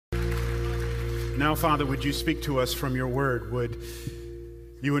Now, Father, would you speak to us from your word? Would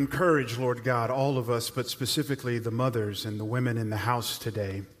you encourage, Lord God, all of us, but specifically the mothers and the women in the house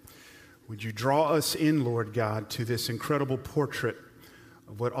today? Would you draw us in, Lord God, to this incredible portrait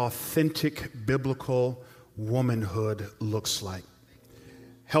of what authentic biblical womanhood looks like?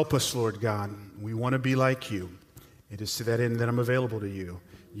 Help us, Lord God. We want to be like you. It is to that end that I'm available to you.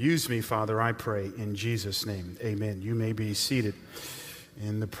 Use me, Father, I pray, in Jesus' name. Amen. You may be seated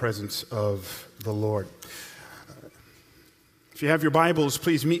in the presence of the Lord. If you have your Bibles,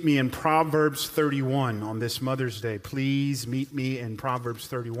 please meet me in Proverbs 31 on this Mother's Day. Please meet me in Proverbs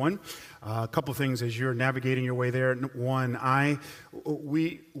 31. A couple things as you're navigating your way there. One,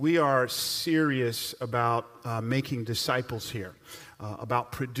 we are serious about making disciples here,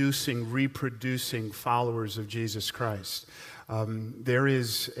 about reproducing followers of Jesus Christ. There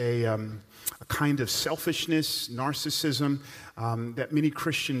is a kind of selfishness, narcissism that many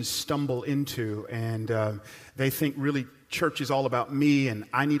Christians stumble into, and they think really church is all about me, and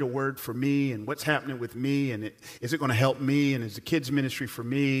I need a word for me, and what's happening with me, and is it going to help me, and is the kids' ministry for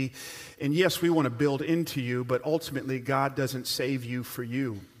me? And yes, we want to build into you, but ultimately God doesn't save you for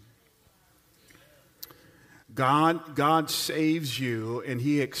you. God saves you, and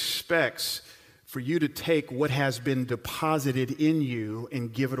He expects for you to take what has been deposited in you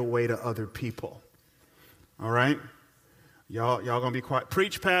and give it away to other people. All right? Y'all gonna be quiet.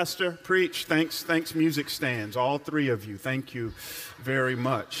 Preach, Pastor. Preach. Thanks, music stands. All three of you. Thank you very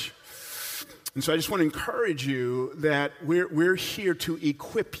much. And so I just want to encourage you that we're here to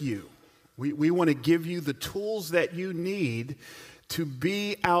equip you. We want to give you the tools that you need to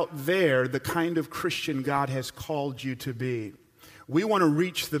be out there the kind of Christian God has called you to be. We want to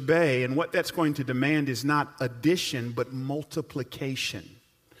reach the bay, and what that's going to demand is not addition, but multiplication.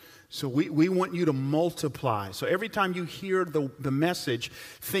 So we want you to multiply. So every time you hear the message,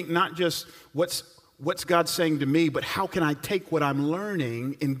 think not just what's God saying to me, but how can I take what I'm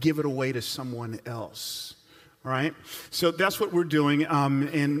learning and give it away to someone else? All right? So that's what we're doing.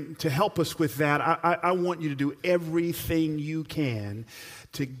 And to help us with that, I want you to do everything you can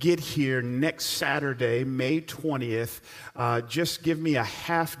to get here next Saturday, May 20th. Just give me a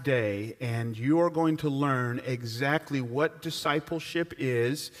half day, and you're going to learn exactly what discipleship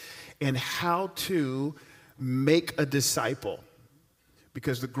is and how to make a disciple.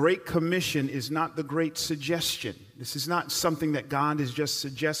 Because the Great Commission is not the great suggestion. This is not something that God is just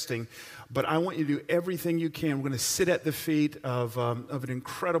suggesting, but I want you to do everything you can. We're going to sit at the feet of an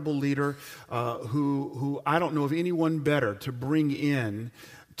incredible leader who I don't know of anyone better to bring in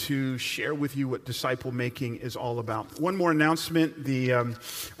to share with you what disciple making is all about. One more announcement.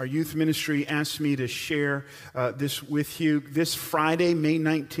 Our youth ministry asked me to share this with you. This Friday, May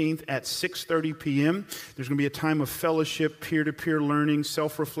 19th at 6:30 p.m., there's going to be a time of fellowship, peer-to-peer learning,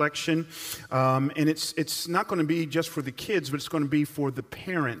 self-reflection. And it's not going to be just for the kids, but it's going to be for the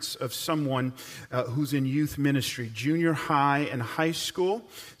parents of someone who's in youth ministry, junior high and high school.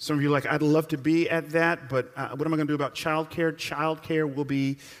 Some of you are like, I'd love to be at that, but what am I going to do about childcare? Childcare will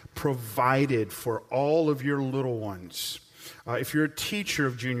be provided for all of your little ones. If you're a teacher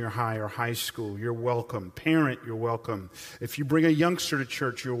of junior high or high school, you're welcome. Parent, you're welcome. If you bring a youngster to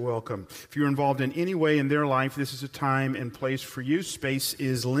church, you're welcome. If you're involved in any way in their life, this is a time and place for you. Space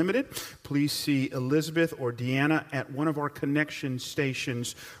is limited. Please see Elizabeth or Deanna at one of our connection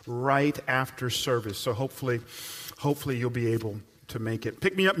stations right after service. So hopefully you'll be able to make it.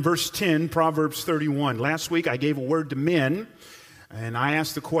 Pick me up in verse 10, Proverbs 31. Last week I gave a word to men, and I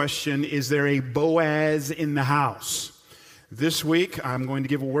asked the question, is there a Boaz in the house? This week, I'm going to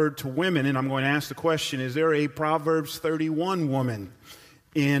give a word to women, and I'm going to ask the question, is there a Proverbs 31 woman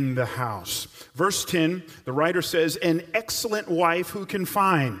in the house? Verse 10, the writer says, an excellent wife who can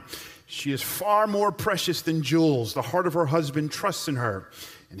find. She is far more precious than jewels. The heart of her husband trusts in her,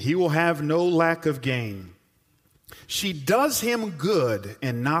 and he will have no lack of gain. She does him good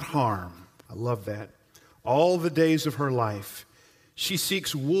and not harm. I love that. All the days of her life. She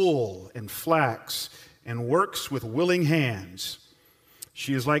seeks wool and flax and works with willing hands.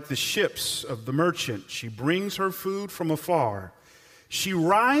 She is like the ships of the merchant. She brings her food from afar. She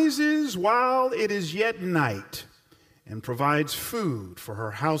rises while it is yet night and provides food for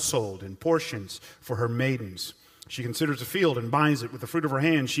her household and portions for her maidens. She considers a field and buys it with the fruit of her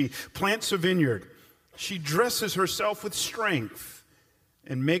hands. She plants a vineyard. She dresses herself with strength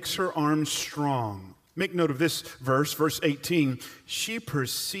and makes her arms strong. Make note of this verse 18. She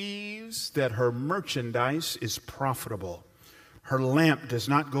perceives that her merchandise is profitable. Her lamp does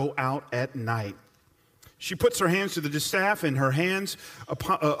not go out at night. She puts her hands to the distaff, and her hands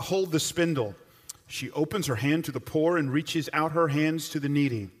hold the spindle. She opens her hand to the poor and reaches out her hands to the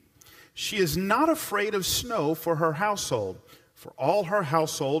needy. She is not afraid of snow for her household, for all her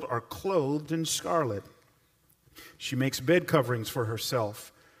household are clothed in scarlet. She makes bed coverings for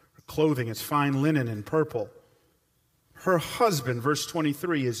herself. Her clothing is fine linen and purple. Her husband, verse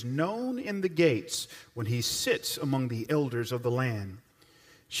 23, is known in the gates when he sits among the elders of the land.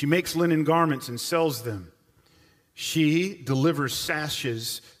 She makes linen garments and sells them. She delivers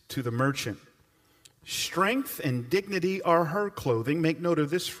sashes to the merchant. Strength and dignity are her clothing. Make note of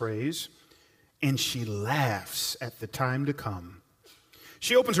this phrase. And she laughs at the time to come.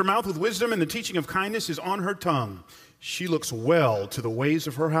 She opens her mouth with wisdom, and the teaching of kindness is on her tongue. She looks well to the ways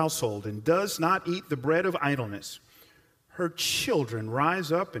of her household and does not eat the bread of idleness. Her children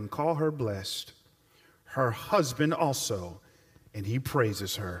rise up and call her blessed. Her husband also, and he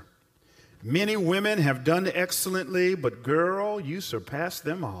praises her. Many women have done excellently, but girl, you surpass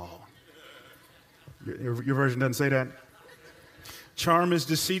them all. Your version doesn't say that? Charm is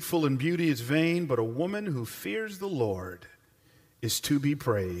deceitful and beauty is vain, but a woman who fears the Lord is to be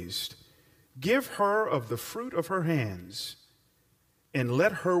praised. Give her of the fruit of her hands, and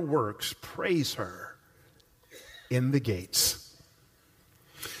let her works praise her in the gates.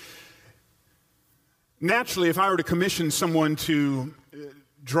 Naturally, if I were to commission someone to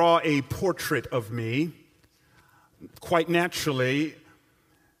draw a portrait of me, quite naturally,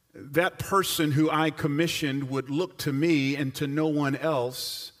 that person who I commissioned would look to me and to no one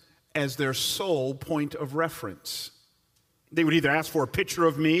else as their sole point of reference. They would either ask for a picture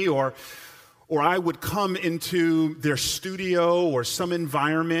of me or I would come into their studio or some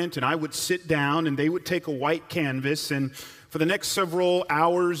environment and I would sit down and they would take a white canvas, and for the next several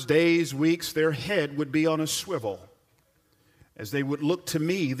hours, days, weeks, their head would be on a swivel as they would look to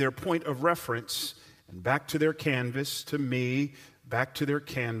me, their point of reference, and back to their canvas, to me, back to their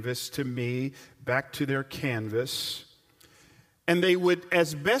canvas, to me, back to their canvas. And they would,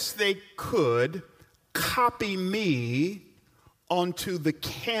 as best they could, copy me onto the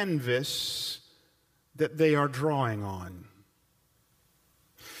canvas that they are drawing on.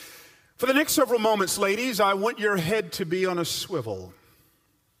 For the next several moments, ladies, I want your head to be on a swivel.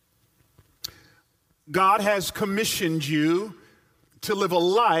 God has commissioned you to live a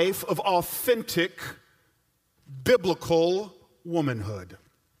life of authentic, biblical womanhood.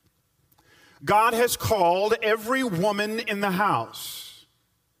 God has called every woman in the house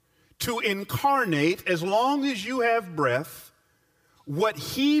to incarnate, as long as you have breath, what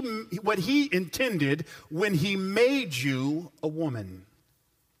he intended when he made you a woman.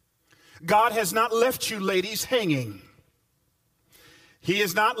 God has not left you, ladies, hanging. He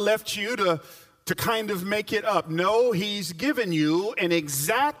has not left you to kind of make it up. No, he's given you an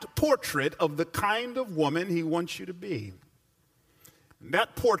exact portrait of the kind of woman he wants you to be.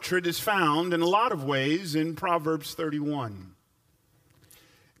 That portrait is found in a lot of ways in Proverbs 31.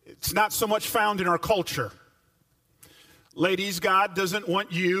 It's not so much found in our culture. Ladies, God doesn't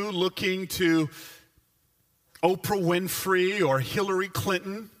want you looking to Oprah Winfrey or Hillary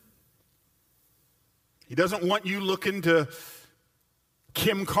Clinton. He doesn't want you looking to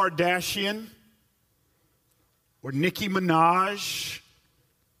Kim Kardashian or Nicki Minaj.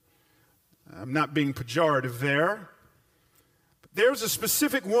 I'm not being pejorative there. But there's a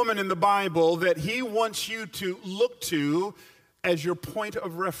specific woman in the Bible that he wants you to look to as your point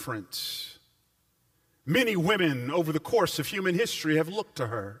of reference. Many women over the course of human history have looked to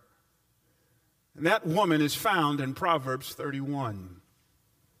her. And that woman is found in Proverbs 31.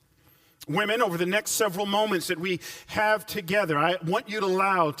 Women, over the next several moments that we have together, I want you to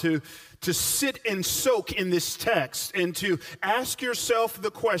allow to sit and soak in this text and to ask yourself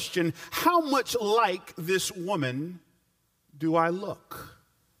the question, how much like this woman do I look?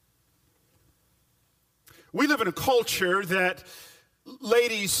 We live in a culture that,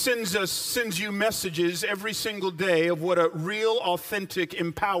 ladies, sends you messages every single day of what a real, authentic,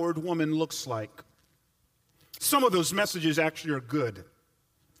 empowered woman looks like. Some of those messages actually are good.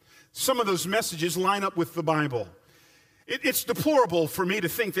 Some of those messages line up with the Bible. It's deplorable for me to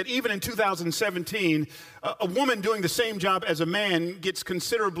think that even in 2017, a woman doing the same job as a man gets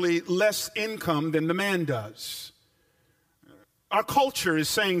considerably less income than the man does. Our culture is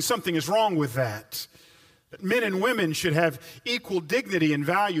saying something is wrong with that. That men and women should have equal dignity and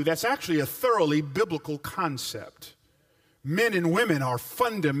value. That's actually a thoroughly biblical concept. Men and women are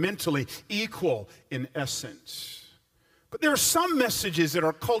fundamentally equal in essence. But there are some messages that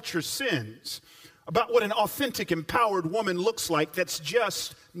our culture sends about what an authentic, empowered woman looks like that's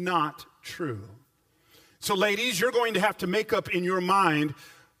just not true. So, ladies, you're going to have to make up in your mind,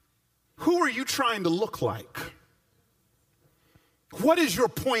 who are you trying to look like? What is your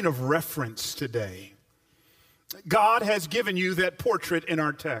point of reference today? God has given you that portrait in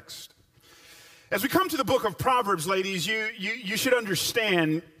our text. As we come to the book of Proverbs, ladies, you should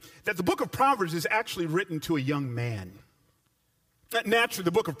understand that the book of Proverbs is actually written to a young man. Naturally,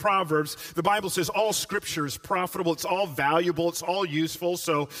 the book of Proverbs, the Bible says all scripture is profitable, it's all valuable, it's all useful,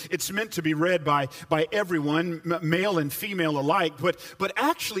 so it's meant to be read by everyone, male and female alike. But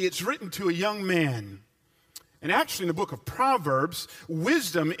actually, it's written to a young man. And actually, in the book of Proverbs,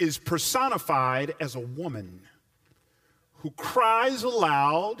 wisdom is personified as a woman who cries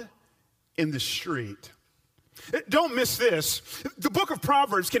aloud in the street. Don't miss this. The book of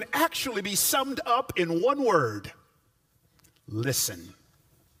Proverbs can actually be summed up in one word: listen.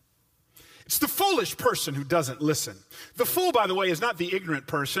 It's the foolish person who doesn't listen. The fool, by the way, is not the ignorant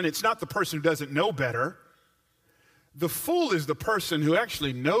person. It's not the person who doesn't know better. The fool is the person who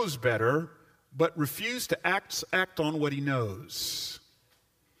actually knows better, but refused to act on what he knows.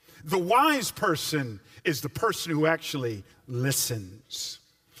 The wise person is the person who actually listens.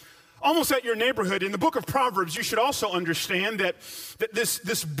 Almost at your neighborhood, in the book of Proverbs, you should also understand that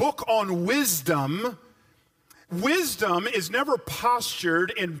this book on wisdom is never postured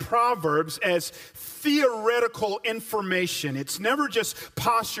in Proverbs as theoretical information. It's never just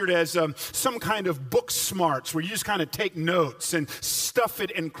postured as some kind of book smarts where you just kind of take notes and stuff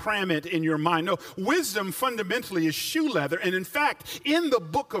it and cram it in your mind. No, wisdom fundamentally is shoe leather. And in fact, in the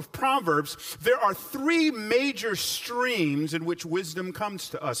book of Proverbs, there are three major streams in which wisdom comes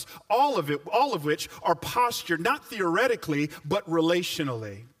to us, all of which are postured not theoretically, but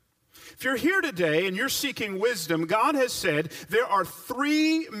relationally. If you're here today and you're seeking wisdom, God has said there are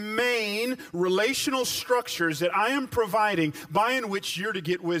three main relational structures that I am providing by in which you're to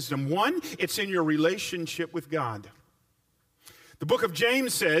get wisdom. One, it's in your relationship with God. The book of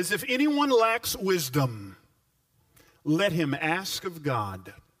James says, if anyone lacks wisdom, let him ask of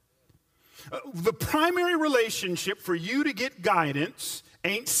God. The primary relationship for you to get guidance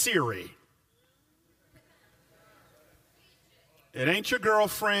ain't Siri. It ain't your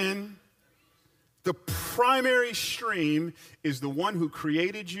girlfriend. The primary stream is the one who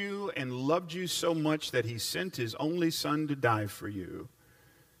created you and loved you so much that he sent his only son to die for you.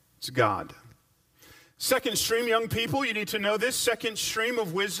 It's God. Second stream, young people, you need to know this. Second stream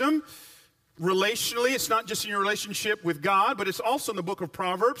of wisdom, relationally, it's not just in your relationship with God, but it's also in the book of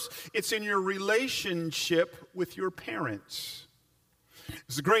Proverbs. It's in your relationship with your parents.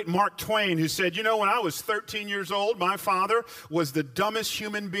 There's the great Mark Twain who said, you know, when I was 13 years old, my father was the dumbest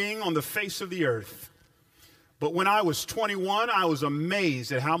human being on the face of the earth. But when I was 21, I was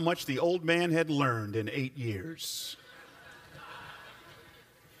amazed at how much the old man had learned in 8 years.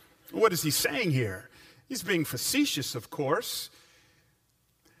 What is he saying here? He's being facetious, of course.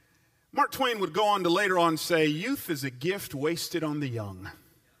 Mark Twain would go on to later on say, youth is a gift wasted on the young.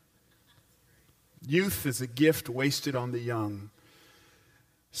 Youth is a gift wasted on the young.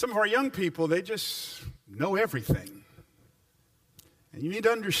 Some of our young people, they just know everything. And you need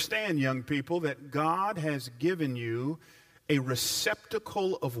to understand, young people, that God has given you a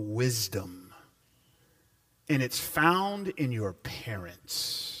receptacle of wisdom, and it's found in your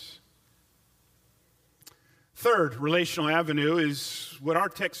parents. Third relational avenue is what our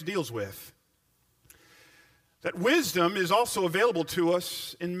text deals with. That wisdom is also available to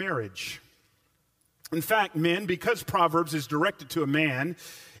us in marriage. In fact, men, because Proverbs is directed to a man,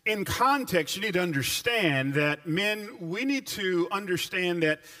 in context, you need to understand that men, we need to understand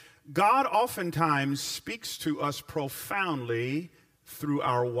that God oftentimes speaks to us profoundly through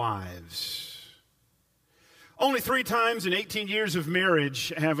our wives. Only 3 times in 18 years of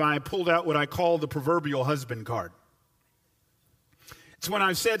marriage have I pulled out what I call the proverbial husband card. It's when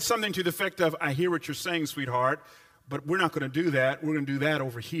I've said something to the effect of, I hear what you're saying, sweetheart, but we're not going to do that. We're going to do that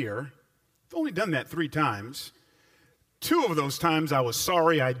over here. I've only done that 3 times. 2 of those times I was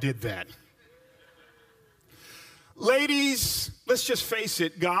sorry I did that. Ladies, let's just face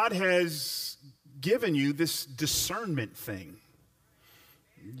it, God has given you this discernment thing.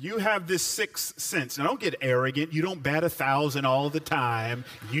 You have this sixth sense. Now, don't get arrogant. You don't bat 1,000 all the time.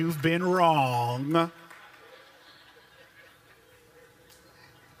 You've been wrong.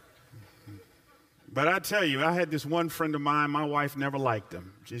 But I tell you, I had this one friend of mine, my wife never liked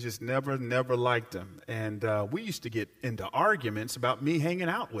him. She just never liked him. And we used to get into arguments about me hanging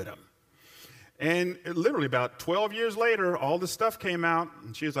out with him. And literally about 12 years later, all the stuff came out,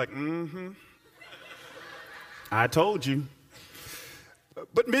 and she was like, I told you.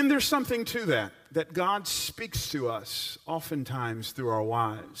 But men, there's something to that God speaks to us oftentimes through our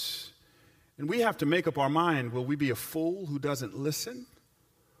wives. And we have to make up our mind, will we be a fool who doesn't listen?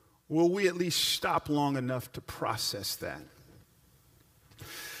 Will we at least stop long enough to process that?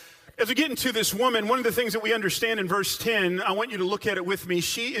 As we get into this woman, one of the things that we understand in verse 10, I want you to look at it with me.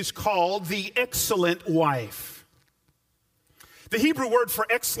 She is called the excellent wife. The Hebrew word for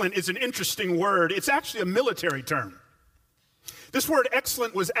excellent is an interesting word. It's actually a military term. This word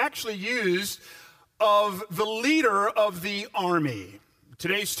excellent was actually used of the leader of the army.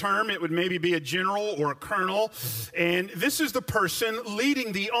 Today's term, it would maybe be a general or a colonel, and this is the person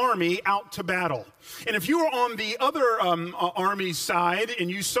leading the army out to battle. And if you were on the other army side and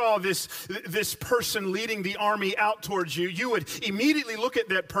you saw this person leading the army out towards you, you would immediately look at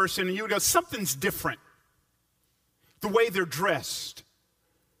that person and you would go, something's different. The way they're dressed,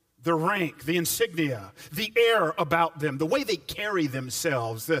 the rank, the insignia, the air about them, the way they carry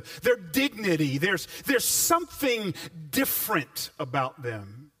themselves, their dignity. There's something different about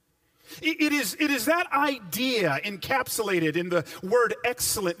them. It is that idea encapsulated in the word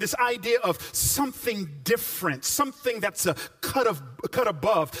excellent, this idea of something different, something that's a cut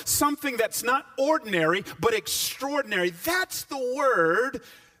above, something that's not ordinary but extraordinary. That's the word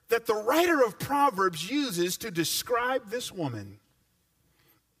that the writer of Proverbs uses to describe this woman.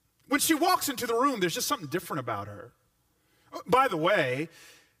 When she walks into the room, there's just something different about her. By the way,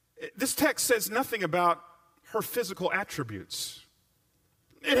 this text says nothing about her physical attributes.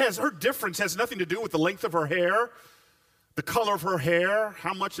 Her difference has nothing to do with the length of her hair, the color of her hair,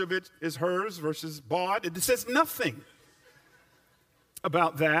 how much of it is hers versus bought. It says nothing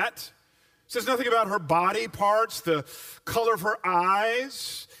about that. It says nothing about her body parts, the color of her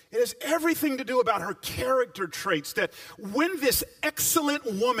eyes. It has everything to do about her character traits, that when this excellent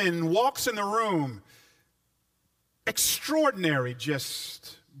woman walks in the room, extraordinary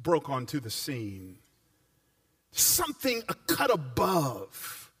just broke onto the scene. Something a cut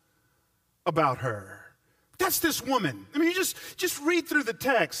above about her. That's this woman. I mean, you just read through the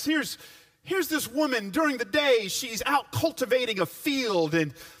text. Here's this woman during the day. She's out cultivating a field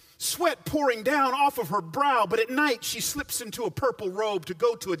and sweat pouring down off of her brow, but at night she slips into a purple robe to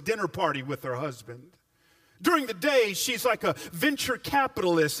go to a dinner party with her husband. During the day, she's like a venture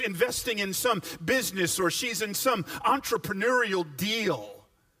capitalist investing in some business, or she's in some entrepreneurial deal.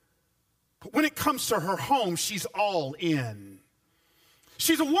 But when it comes to her home, she's all in.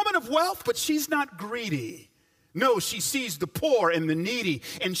 She's a woman of wealth, but she's not greedy. No, she sees the poor and the needy,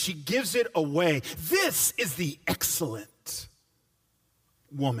 and she gives it away. This is the excellent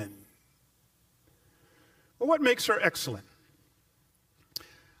woman. Well, what makes her excellent?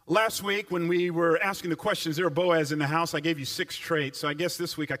 Last week, when we were asking the questions, there were Boaz in the house. I gave you 6 traits, so I guess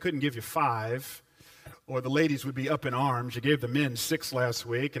this week I couldn't give you 5, or the ladies would be up in arms. You gave the men 6 last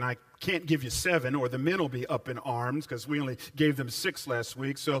week, and I can't give you 7, or the men will be up in arms because we only gave them 6 last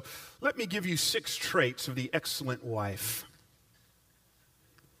week. So let me give you 6 traits of the excellent wife.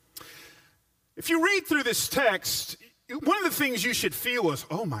 If you read through this text, one of the things you should feel was,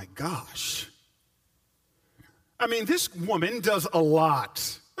 oh my gosh. I mean, this woman does a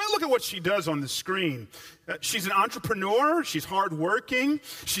lot. Look at what she does on the screen. She's an entrepreneur. She's hardworking.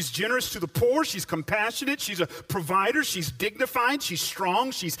 She's generous to the poor. She's compassionate. She's a provider. She's dignified. She's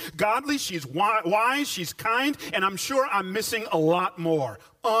strong. She's godly. She's wise. She's kind. And I'm sure I'm missing a lot more.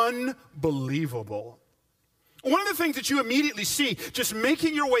 Unbelievable. One of the things that you immediately see, just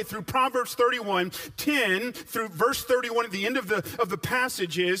making your way through Proverbs 31:10 through verse 31 at the end of the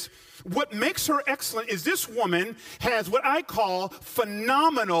passage, is what makes her excellent is this woman has what I call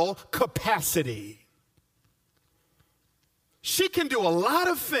phenomenal capacity. She can do a lot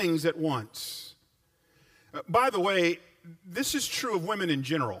of things at once. By the way, this is true of women in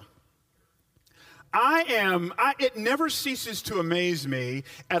general. It never ceases to amaze me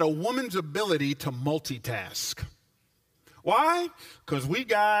at a woman's ability to multitask. Why? Because we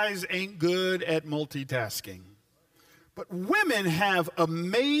guys ain't good at multitasking. But women have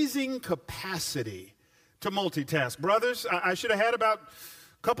amazing capacity to multitask. Brothers, I should have had about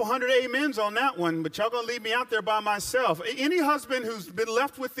a couple hundred amens on that one, but y'all gonna leave me out there by myself. Any husband who's been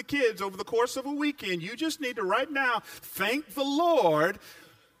left with the kids over the course of a weekend, you just need to right now thank the Lord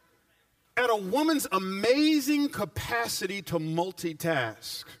at a woman's amazing capacity to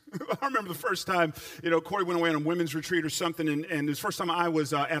multitask. I remember the first time, Corey went away on a women's retreat or something, and it was the first time I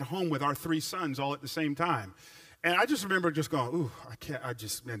was at home with our 3 sons all at the same time. And I just remember just going, ooh,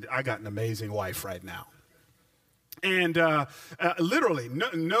 I got an amazing wife right now. And literally,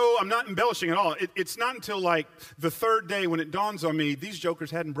 no, I'm not embellishing at all. It's not until like the 3rd day when it dawns on me, these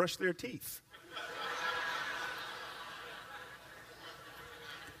jokers hadn't brushed their teeth.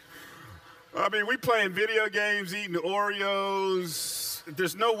 I mean, we playing video games, eating Oreos.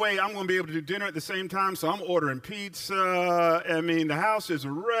 There's no way I'm going to be able to do dinner at the same time, so I'm ordering pizza. I mean, the house is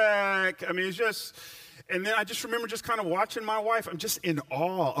a wreck. I mean, it's just, And then I just remember just kind of watching my wife. I'm just in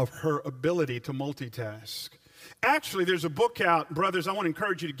awe of her ability to multitask. Actually, there's a book out, brothers, I want to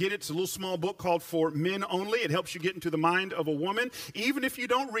encourage you to get it. It's a little small book called For Men Only. It helps you get into the mind of a woman. Even if you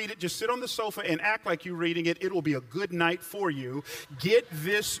don't read it, just sit on the sofa and act like you're reading it. It will be a good night for you. Get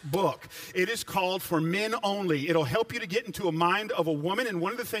this book. It is called For Men Only. It'll help you to get into a mind of a woman. And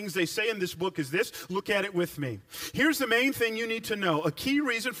one of the things they say in this book is this. Look at it with me. Here's the main thing you need to know. A key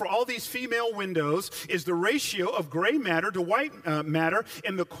reason for all these female windows is the ratio of gray matter to white matter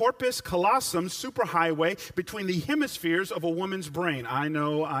in the corpus callosum superhighway between the hemispheres of a woman's brain. I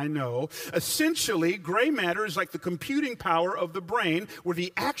know. Essentially, gray matter is like the computing power of the brain where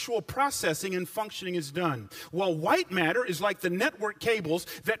the actual processing and functioning is done. While white matter is like the network cables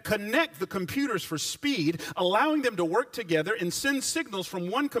that connect the computers for speed, allowing them to work together and send signals from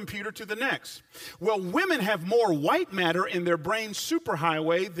one computer to the next. Well, women have more white matter in their brain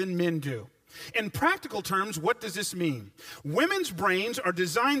superhighway than men do. In practical terms, what does this mean? Women's brains are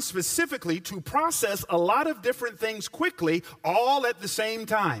designed specifically to process a lot of different things quickly, all at the same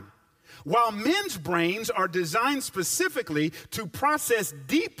time. While men's brains are designed specifically to process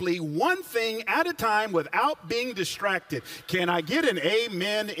deeply one thing at a time without being distracted. Can I get an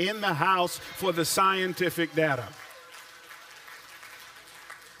amen in the house for the scientific data?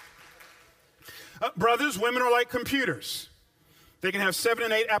 Brothers, women are like computers. They can have 7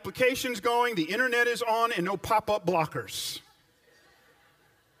 and 8 applications going, the internet is on, and no pop-up blockers.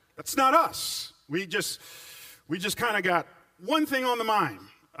 That's not us. We just kind of got one thing on the mind.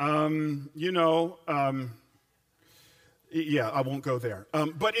 Yeah, I won't go there.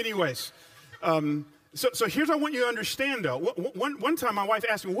 But anyways, so here's what I want you to understand, though. One time my wife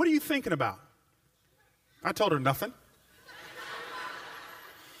asked me, what are you thinking about? I told her nothing.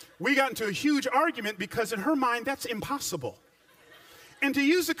 We got into a huge argument because in her mind, that's impossible. And to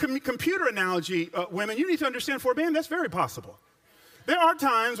use the computer analogy, women, you need to understand for a man, that's very possible. There are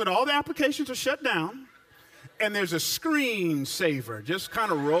times when all the applications are shut down and there's a screensaver just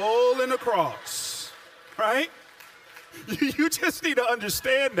kind of rolling across, right? You just need to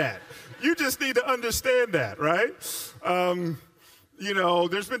understand that. You just need to understand that, right?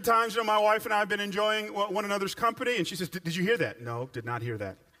 There's been times, my wife and I have been enjoying one another's company, and she says, did you hear that? No, did not hear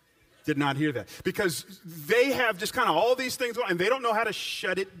that. Did not hear that. Because they have just kind of all these things on, and they don't know how to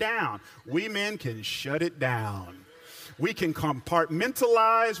shut it down. We men can shut it down. We can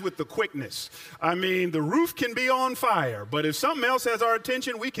compartmentalize with the quickness. I mean, the roof can be on fire, but if something else has our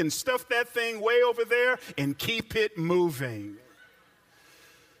attention, we can stuff that thing way over there and keep it moving.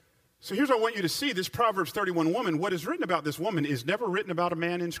 So here's what I want you to see. This Proverbs 31 woman, what is written about this woman is never written about a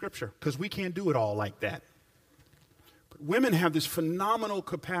man in Scripture, because we can't do it all like that. Women have this phenomenal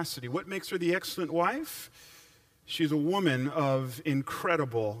capacity. What makes her the excellent wife? She's a woman of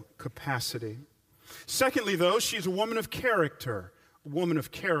incredible capacity. Secondly, though, she's a woman of character. A woman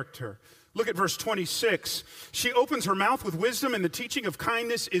of character. Look at verse 26. She opens her mouth with wisdom, and the teaching of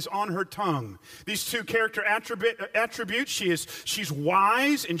kindness is on her tongue. These two character attributes, she's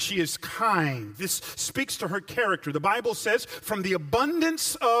wise and she is kind. This speaks to her character. The Bible says, from the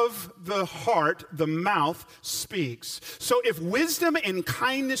abundance of the heart, the mouth speaks. So if wisdom and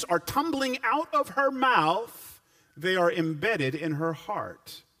kindness are tumbling out of her mouth, they are embedded in her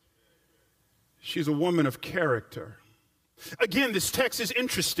heart. She's a woman of character. Again, this text is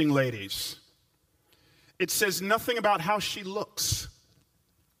interesting, ladies. It says nothing about how she looks.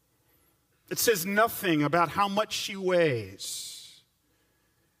 It says nothing about how much she weighs.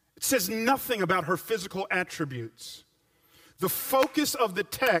 It says nothing about her physical attributes. The focus of the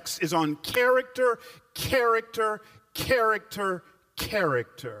text is on character, character, character,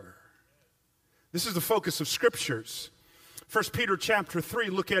 character. This is the focus of Scriptures. 1 Peter chapter 3,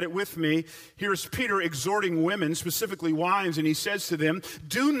 look at it with me. Here's Peter exhorting women, specifically wives, and he says to them,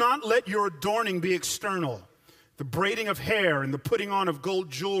 do not let your adorning be external, the braiding of hair and the putting on of gold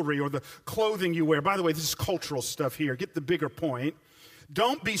jewelry or the clothing you wear. By the way, this is cultural stuff here. Get the bigger point.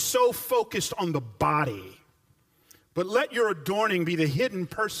 Don't be so focused on the body, but let your adorning be the hidden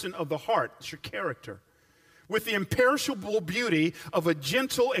person of the heart. It's your character. With the imperishable beauty of a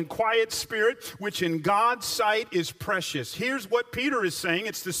gentle and quiet spirit, which in God's sight is precious. Here's what Peter is saying.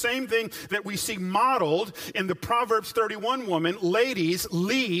 It's the same thing that we see modeled in the Proverbs 31 woman. Ladies,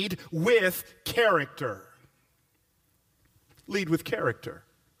 lead with character. Lead with character.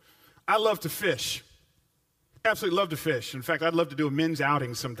 I love to fish. Absolutely love to fish. In fact, I'd love to do a men's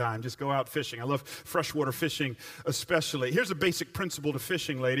outing sometime. Just go out fishing. I love freshwater fishing especially. Here's a basic principle to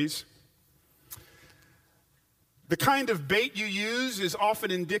fishing, ladies. The kind of bait you use is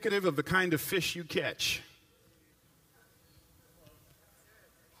often indicative of the kind of fish you catch.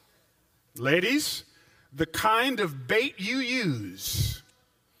 Ladies, The kind of bait you use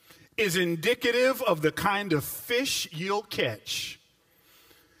is indicative of the kind of fish you'll catch.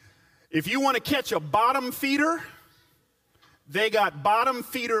 If you want to catch a bottom feeder, they got bottom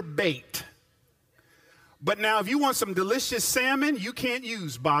feeder bait. But now if you want some delicious salmon, you can't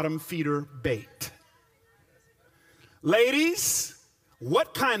use bottom feeder bait. Ladies,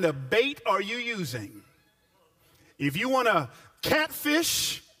 what kind of bait are you using? If you want to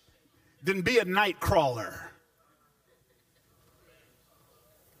catfish, then be a night crawler.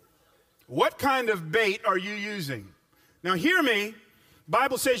 What kind of bait are you using? Now hear me.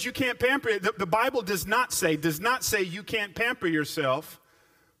 Bible says you can't pamper. The Bible does not say you can't pamper yourself.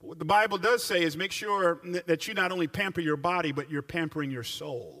 But what the Bible does say is make sure that you not only pamper your body, but you're pampering your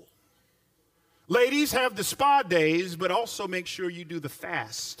soul. Ladies, have the spa days, but also make sure you do the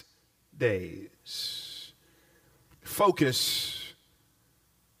fast days. Focus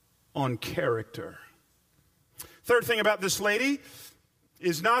on character. Third thing about this lady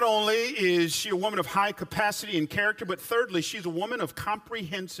is not only is she a woman of high capacity and character, but thirdly, she's a woman of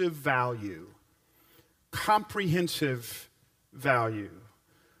comprehensive value. Comprehensive value.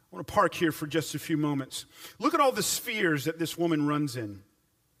 I want to park here for just a few moments. Look at all the spheres that this woman runs in.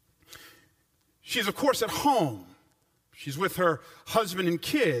 She's, of course, at home. She's with her husband and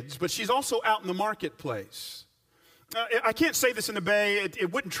kids, but she's also out in the marketplace. I can't say this in the Bay. It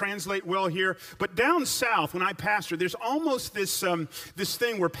wouldn't translate well here. But down south, when I pastor, there's almost this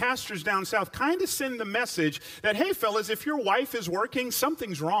thing where pastors down south kind of send the message that, hey, fellas, if your wife is working,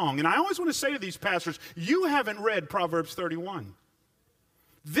 something's wrong. And I always want to say to these pastors, you haven't read Proverbs 31.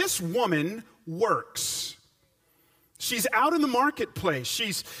 This woman works. She's out in the marketplace.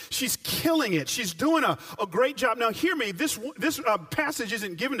 She's killing it. She's doing a great job. Now, hear me. This passage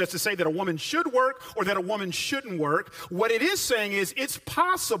isn't given us to say that a woman should work or that a woman shouldn't work. What it is saying is it's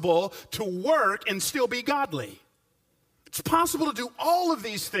possible to work and still be godly. It's possible to do all of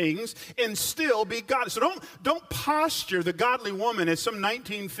these things and still be godly. So don't posture the godly woman as some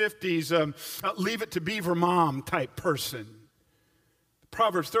 1950s Leave It to Beaver mom type person.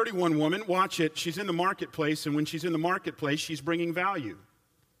 Proverbs 31 woman, watch it, she's in the marketplace, and when she's in the marketplace, she's bringing value.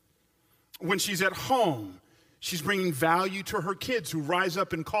 When she's at home, she's bringing value to her kids who rise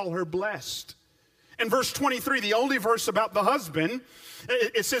up and call her blessed. In verse 23, the only verse about the husband,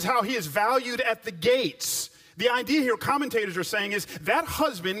 it says how he is valued at the gates. The idea here, commentators are saying, is that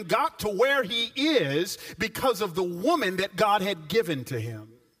husband got to where he is because of the woman that God had given to him.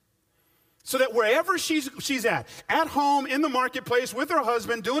 So that wherever she's at home, in the marketplace, with her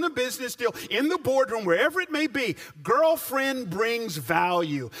husband, doing a business deal, in the boardroom, wherever it may be, girlfriend brings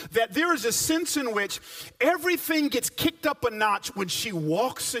value. That there is a sense in which everything gets kicked up a notch when she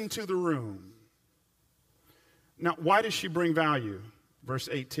walks into the room. Now, why does she bring value? Verse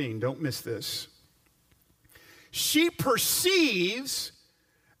 18, don't miss this. She perceives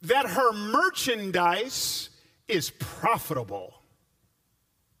that her merchandise is profitable.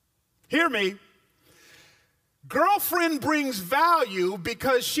 Hear me. Girlfriend brings value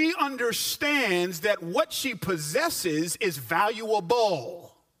because she understands that what she possesses is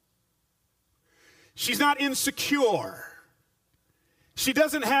valuable. She's not insecure. She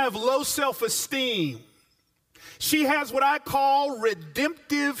doesn't have low self-esteem. She has what I call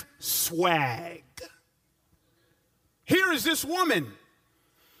redemptive swag. Here is this woman.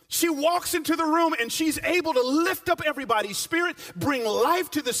 She walks into the room and she's able to lift up everybody's spirit, bring life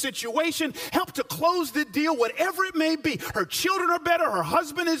to the situation, help to close the deal, whatever it may be. Her children are better, her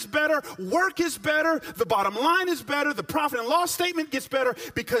husband is better, work is better, the bottom line is better, the profit and loss statement gets better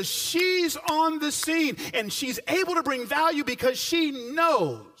because she's on the scene and she's able to bring value because she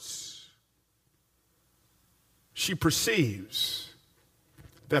knows, she perceives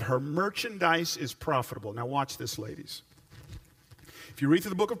that her merchandise is profitable. Now watch this, ladies. If you read through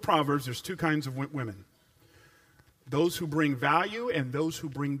the book of Proverbs, there's two kinds of women. Those who bring value and those who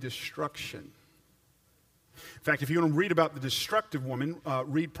bring destruction. In fact, if you want to read about the destructive woman,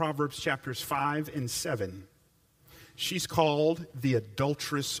 read Proverbs chapters 5 and 7. She's called the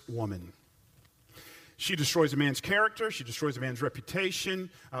adulterous woman. She destroys a man's character. She destroys a man's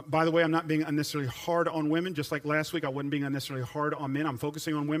reputation. By the way, I'm not being unnecessarily hard on women. Just like last week, I wasn't being unnecessarily hard on men. I'm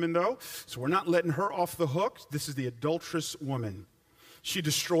focusing on women, though. So we're not letting her off the hook. This is the adulterous woman. She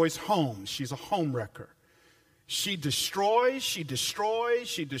destroys homes. She's a home wrecker. She destroys, she destroys,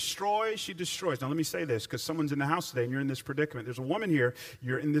 she destroys, she destroys. Now let me say this, because someone's in the house today and you're in this predicament. There's a woman here,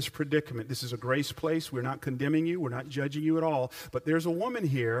 you're in this predicament. This is a grace place. We're not condemning you. We're not judging you at all. But there's a woman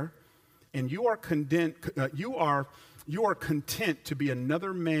here, and you are content to be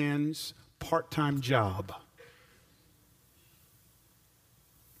another man's part-time job.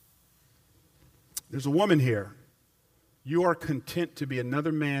 There's a woman here. You are content to be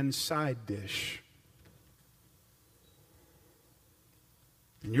another man's side dish.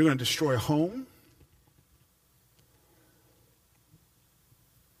 And you're going to destroy a home.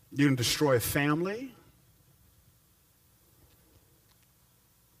 You're going to destroy a family.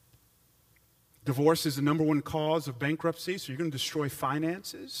 Divorce is the number one cause of bankruptcy, so you're going to destroy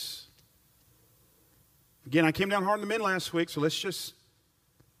finances. Again, I came down hard on the men last week, so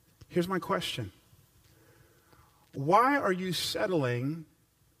here's my question. Why are you settling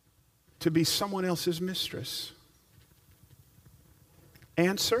to be someone else's mistress?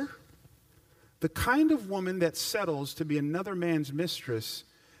 Answer, the kind of woman that settles to be another man's mistress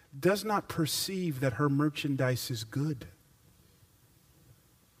does not perceive that her merchandise is good.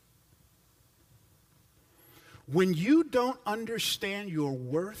 When you don't understand your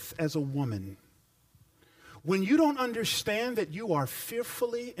worth as a woman, when you don't understand that you are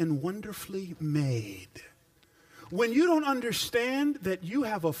fearfully and wonderfully made, when you don't understand that you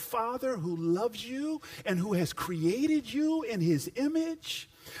have a Father who loves you and who has created you in His image,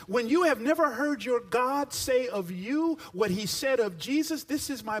 when you have never heard your God say of you what He said of Jesus, this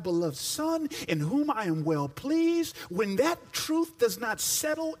is my beloved Son in whom I am well pleased, when that truth does not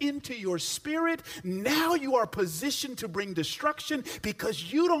settle into your spirit, now you are positioned to bring destruction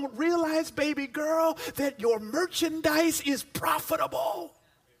because you don't realize, baby girl, that your merchandise is profitable.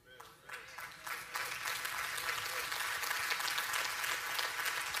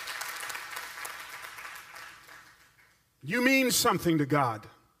 You mean something to God.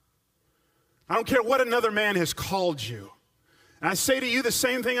 I don't care what another man has called you. And I say to you the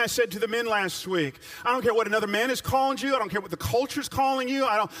same thing I said to the men last week. I don't care what another man has called you. I don't care what the culture's calling you.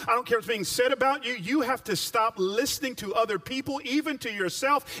 I don't care what's being said about you. You have to stop listening to other people, even to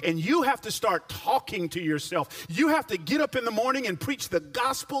yourself, and you have to start talking to yourself. You have to get up in the morning and preach the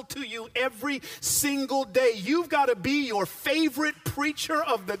gospel to you every single day. You've got to be your favorite preacher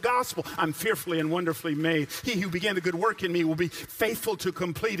of the gospel. I'm fearfully and wonderfully made. He who began the good work in me will be faithful to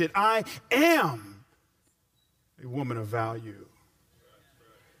complete it. I am a woman of value.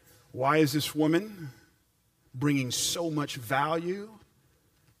 Why is this woman bringing so much value?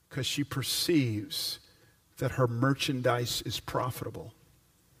 Because she perceives that her merchandise is profitable.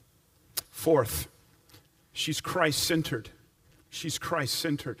 Fourth, she's Christ-centered. She's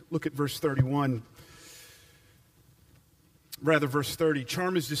Christ-centered. Look at verse 31. Rather, verse 30.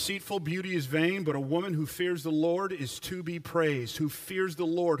 Charm is deceitful, beauty is vain, but a woman who fears the Lord is to be praised. Who fears the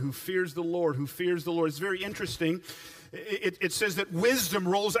Lord, who fears the Lord, who fears the Lord. It's very interesting. It says that wisdom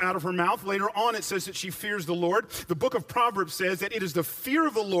rolls out of her mouth. Later on, it says that she fears the Lord. The book of Proverbs says that it is the fear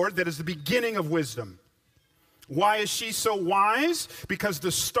of the Lord that is the beginning of wisdom. Why is she so wise? Because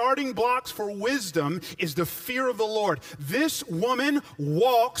the starting blocks for wisdom is the fear of the Lord. This woman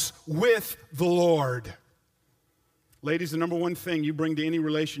walks with the Lord. Ladies, the number one thing you bring to any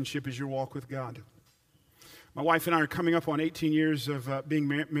relationship is your walk with God. My wife and I are coming up on 18 years of being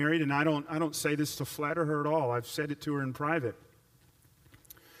married, and I don't say this to flatter her at all. I've said it to her in private.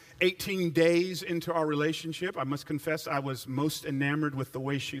 18 days into our relationship, I must confess I was most enamored with the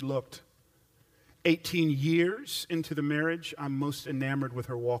way she looked. 18 years into the marriage, I'm most enamored with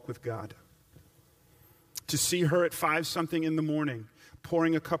her walk with God. To see her at 5-something in the morning,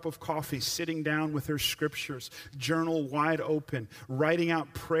 pouring a cup of coffee, sitting down with her scriptures, journal wide open, writing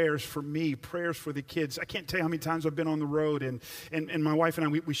out prayers for me, prayers for the kids. I can't tell you how many times I've been on the road, and my wife and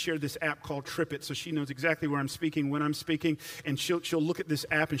I, we share this app called TripIt, so she knows exactly where I'm speaking, when I'm speaking, and she'll look at this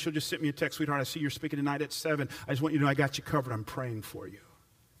app, and she'll just send me a text, sweetheart, I see you're speaking tonight at 7. I just want you to know I got you covered. I'm praying for you.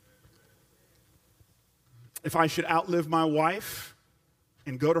 If I should outlive my wife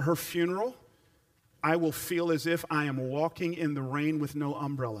and go to her funeral, I will feel as if I am walking in the rain with no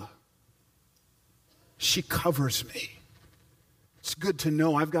umbrella. She covers me. It's good to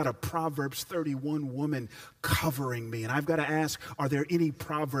know I've got a Proverbs 31 woman covering me. And I've got to ask, are there any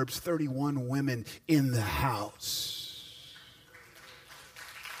Proverbs 31 women in the house?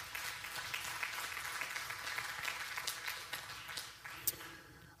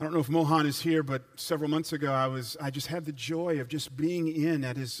 I don't know if Mohan is here, but several months ago I just had the joy of just being in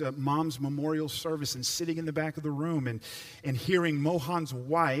at his mom's memorial service and sitting in the back of the room and hearing Mohan's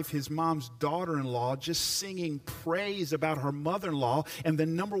wife, his mom's daughter-in-law, just singing praise about her mother-in-law. And the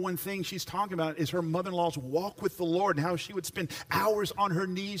number one thing she's talking about is her mother-in-law's walk with the Lord and how she would spend hours on her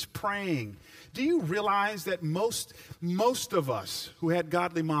knees praying. Do you realize that most of us who had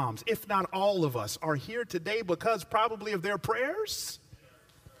godly moms, if not all of us, are here today because probably of their prayers?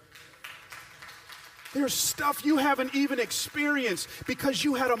 There's stuff you haven't even experienced because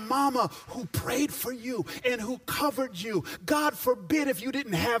you had a mama who prayed for you and who covered you. God forbid if you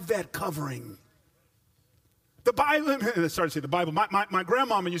didn't have that covering. The Bible, sorry to say the Bible, my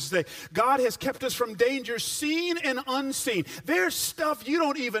grandmama used to say, God has kept us from danger seen and unseen. There's stuff you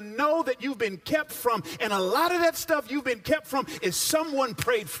don't even know that you've been kept from, and a lot of that stuff you've been kept from is someone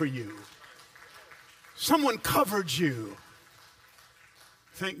prayed for you. Someone covered you.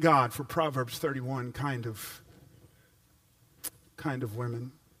 Thank God for Proverbs 31 kind of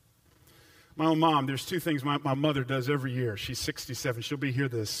women. My own mom, there's two things my mother does every year. She's 67. She'll be here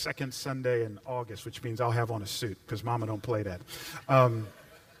the second Sunday in August, which means I'll have on a suit because Mama don't play that.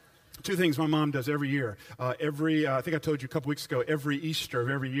 Two things my mom does every year. I think I told you a couple weeks ago, every Easter of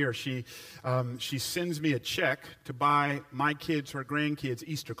every year, she sends me a check to buy my kids or grandkids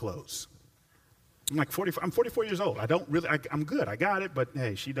Easter clothes. I'm 44 years old. I'm good. I got it, but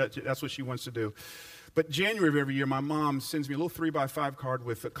hey, that's what she wants to do. But January of every year, my mom sends me a little 3x5 card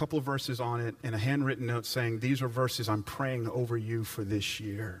with a couple of verses on it and a handwritten note saying, these are verses I'm praying over you for this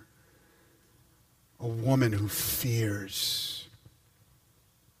year. A woman who fears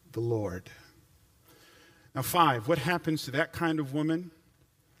the Lord. Now, 5, what happens to that kind of woman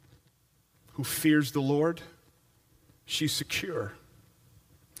who fears the Lord? She's secure.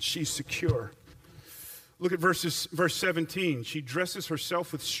 She's secure. Look at verse 17. She dresses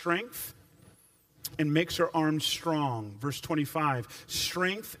herself with strength and makes her arms strong. Verse 25,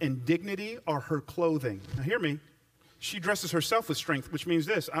 strength and dignity are her clothing. Now hear me. She dresses herself with strength, which means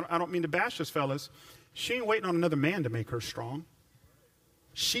this. I don't mean to bash this, fellas. She ain't waiting on another man to make her strong.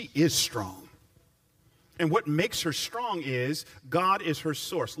 She is strong. And what makes her strong is God is her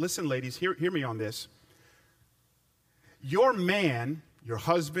source. Listen, ladies, hear me on this. Your man, your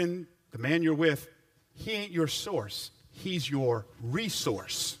husband, the man you're with, he ain't your source. He's your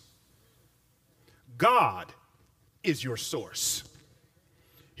resource. God is your source.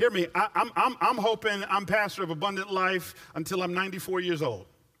 Hear me. I'm hoping I'm pastor of Abundant Life until I'm 94 years old.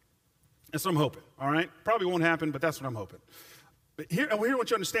 That's what I'm hoping. All right. Probably won't happen, but that's what I'm hoping. But here I want you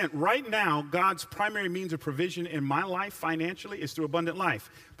to understand. Right now, God's primary means of provision in my life financially is through Abundant Life.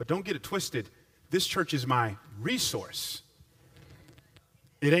 But don't get it twisted. This church is my resource.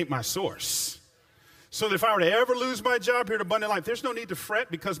 It ain't my source. So that if I were to ever lose my job here at Abundant Life, there's no need to fret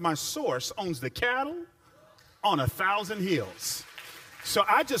because my source owns the cattle on 1,000 hills. So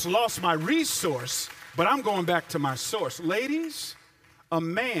I just lost my resource, but I'm going back to my source. Ladies, a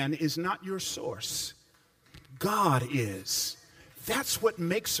man is not your source. God is. That's what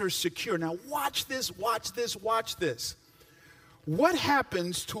makes her secure. Now watch this, watch this, watch this. What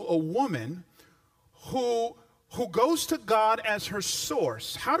happens to a woman who goes to God as her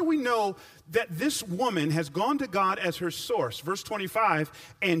source? How do we know that this woman has gone to God as her source? Verse 25,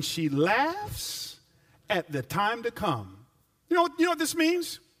 and she laughs at the time to come. You know what this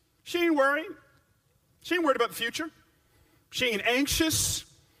means? She ain't worried. She ain't worried about the future. She ain't anxious.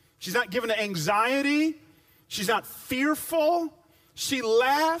 She's not given to anxiety. She's not fearful. She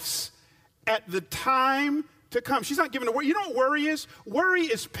laughs at the time to come. She's not given to worry. You know what worry is? Worry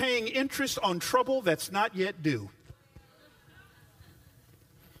is paying interest on trouble that's not yet due.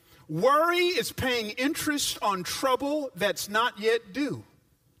 Worry is paying interest on trouble that's not yet due.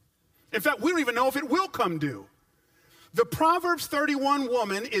 In fact, we don't even know if it will come due. The Proverbs 31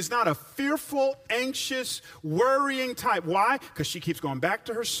 woman is not a fearful, anxious, worrying type. Why? Because she keeps going back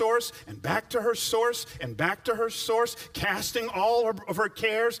to her source and back to her source and back to her source, casting all of her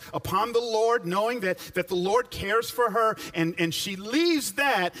cares upon the Lord, knowing that the Lord cares for her. And she leaves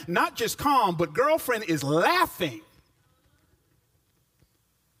that not just calm, but girlfriend is laughing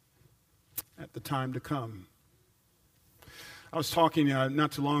at the time to come. I was talking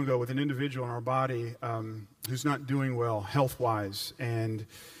not too long ago with an individual in our body who's not doing well health-wise, and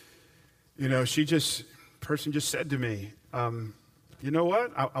person just said to me, you know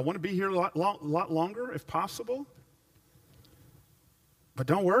what? I want to be here a lot longer if possible, but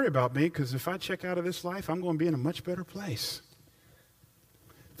don't worry about me because if I check out of this life, I'm going to be in a much better place.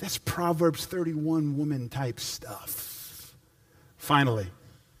 That's Proverbs 31 woman type stuff. Finally,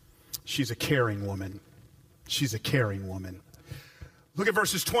 she's a caring woman. She's a caring woman. Look at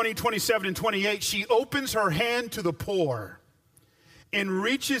verses 20, 27, and 28. She opens her hand to the poor and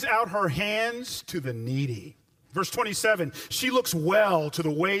reaches out her hands to the needy. Verse 27, she looks well to the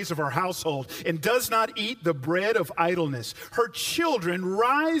ways of her household and does not eat the bread of idleness. Her children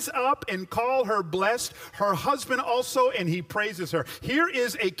rise up and call her blessed, her husband also, and he praises her. Here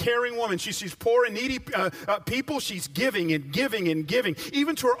is a caring woman. She sees poor and needy people. She's giving and giving and giving.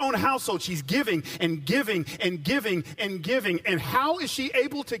 Even to her own household, she's giving and giving and giving and giving. And how is she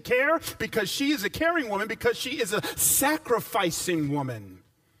able to care? Because she is a caring woman, because she is a sacrificing woman.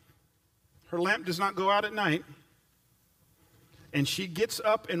 Her lamp does not go out at night. And she gets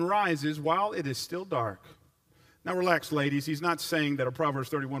up and rises while it is still dark. Now relax, ladies. He's not saying that a Proverbs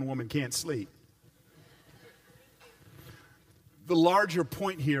 31 woman can't sleep. The larger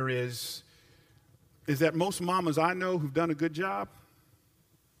point here is that most mamas I know who've done a good job,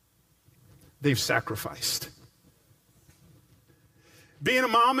 they've sacrificed. Being a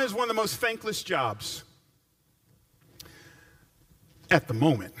mama is one of the most thankless jobs at the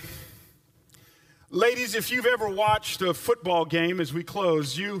moment. Ladies, if you've ever watched a football game as we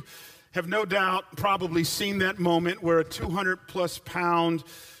close, you have no doubt probably seen that moment where a 200-plus pound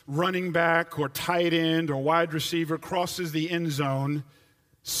running back or tight end or wide receiver crosses the end zone,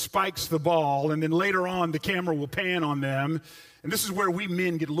 spikes the ball, and then later on the camera will pan on them. And this is where we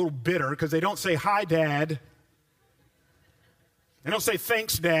men get a little bitter because they don't say, "Hi, Dad." They don't say,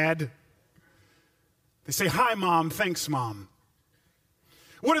 "Thanks, Dad." They say, "Hi, Mom, thanks, Mom."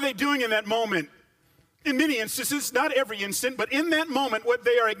 What are they doing in that moment? In many instances, not every instant, but in that moment, what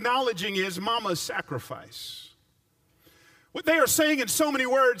they are acknowledging is Mama's sacrifice. What they are saying in so many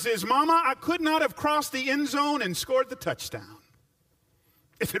words is, "Mama, I could not have crossed the end zone and scored the touchdown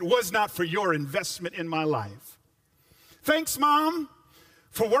if it was not for your investment in my life. Thanks, Mom,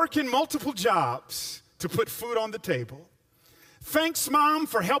 for working multiple jobs to put food on the table. Thanks, Mom,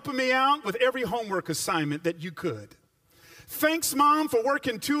 for helping me out with every homework assignment that you could. Thanks, Mom, for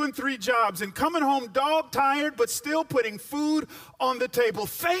working 2 and 3 jobs and coming home dog-tired but still putting food on the table.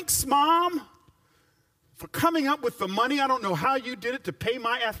 Thanks, Mom, for coming up with the money, I don't know how you did it, to pay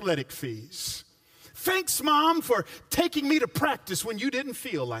my athletic fees. Thanks, Mom, for taking me to practice when you didn't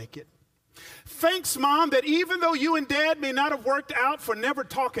feel like it. Thanks, Mom, that even though you and Dad may not have worked out, for never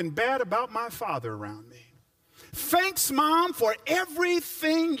talking bad about my father around me. Thanks, Mom, for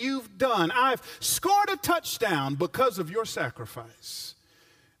everything you've done. I've scored a touchdown because of your sacrifice."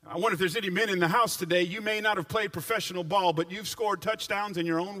 I wonder if there's any men in the house today. You may not have played professional ball, but you've scored touchdowns in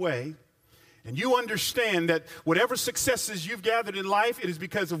your own way. And you understand that whatever successes you've gathered in life, it is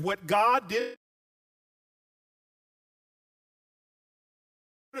because of what God did.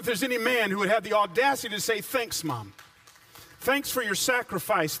 If there's any man who would have the audacity to say, "Thanks, Mom. Thanks for your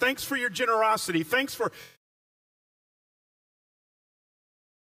sacrifice. Thanks for your generosity. Thanks for..."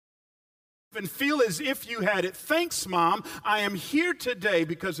 And feel as if you had it. "Thanks, Mom. I am here today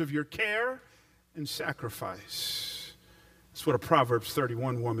because of your care and sacrifice." That's what a Proverbs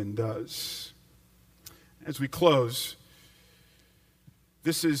 31 woman does. As we close,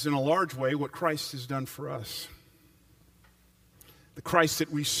 this is in a large way what Christ has done for us. The Christ that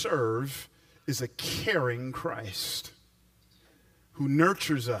we serve is a caring Christ who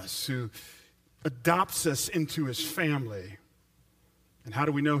nurtures us, who adopts us into his family. And how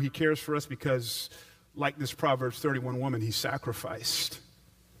do we know he cares for us? Because, like this Proverbs 31 woman, he sacrificed.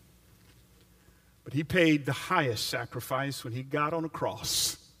 But he paid the highest sacrifice when he got on a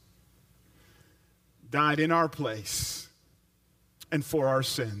cross, died in our place, and for our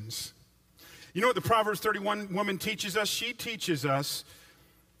sins. You know what the Proverbs 31 woman teaches us? She teaches us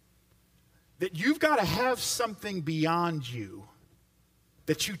that you've got to have something beyond you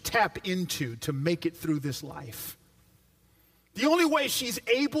that you tap into to make it through this life. The only way she's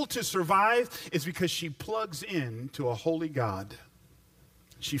able to survive is because she plugs in to a holy God.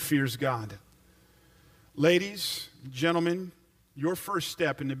 She fears God. Ladies, gentlemen, your first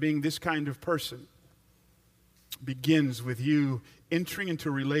step into being this kind of person begins with you entering into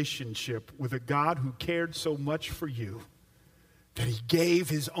a relationship with a God who cared so much for you that he gave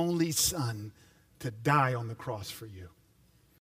his only son to die on the cross for you.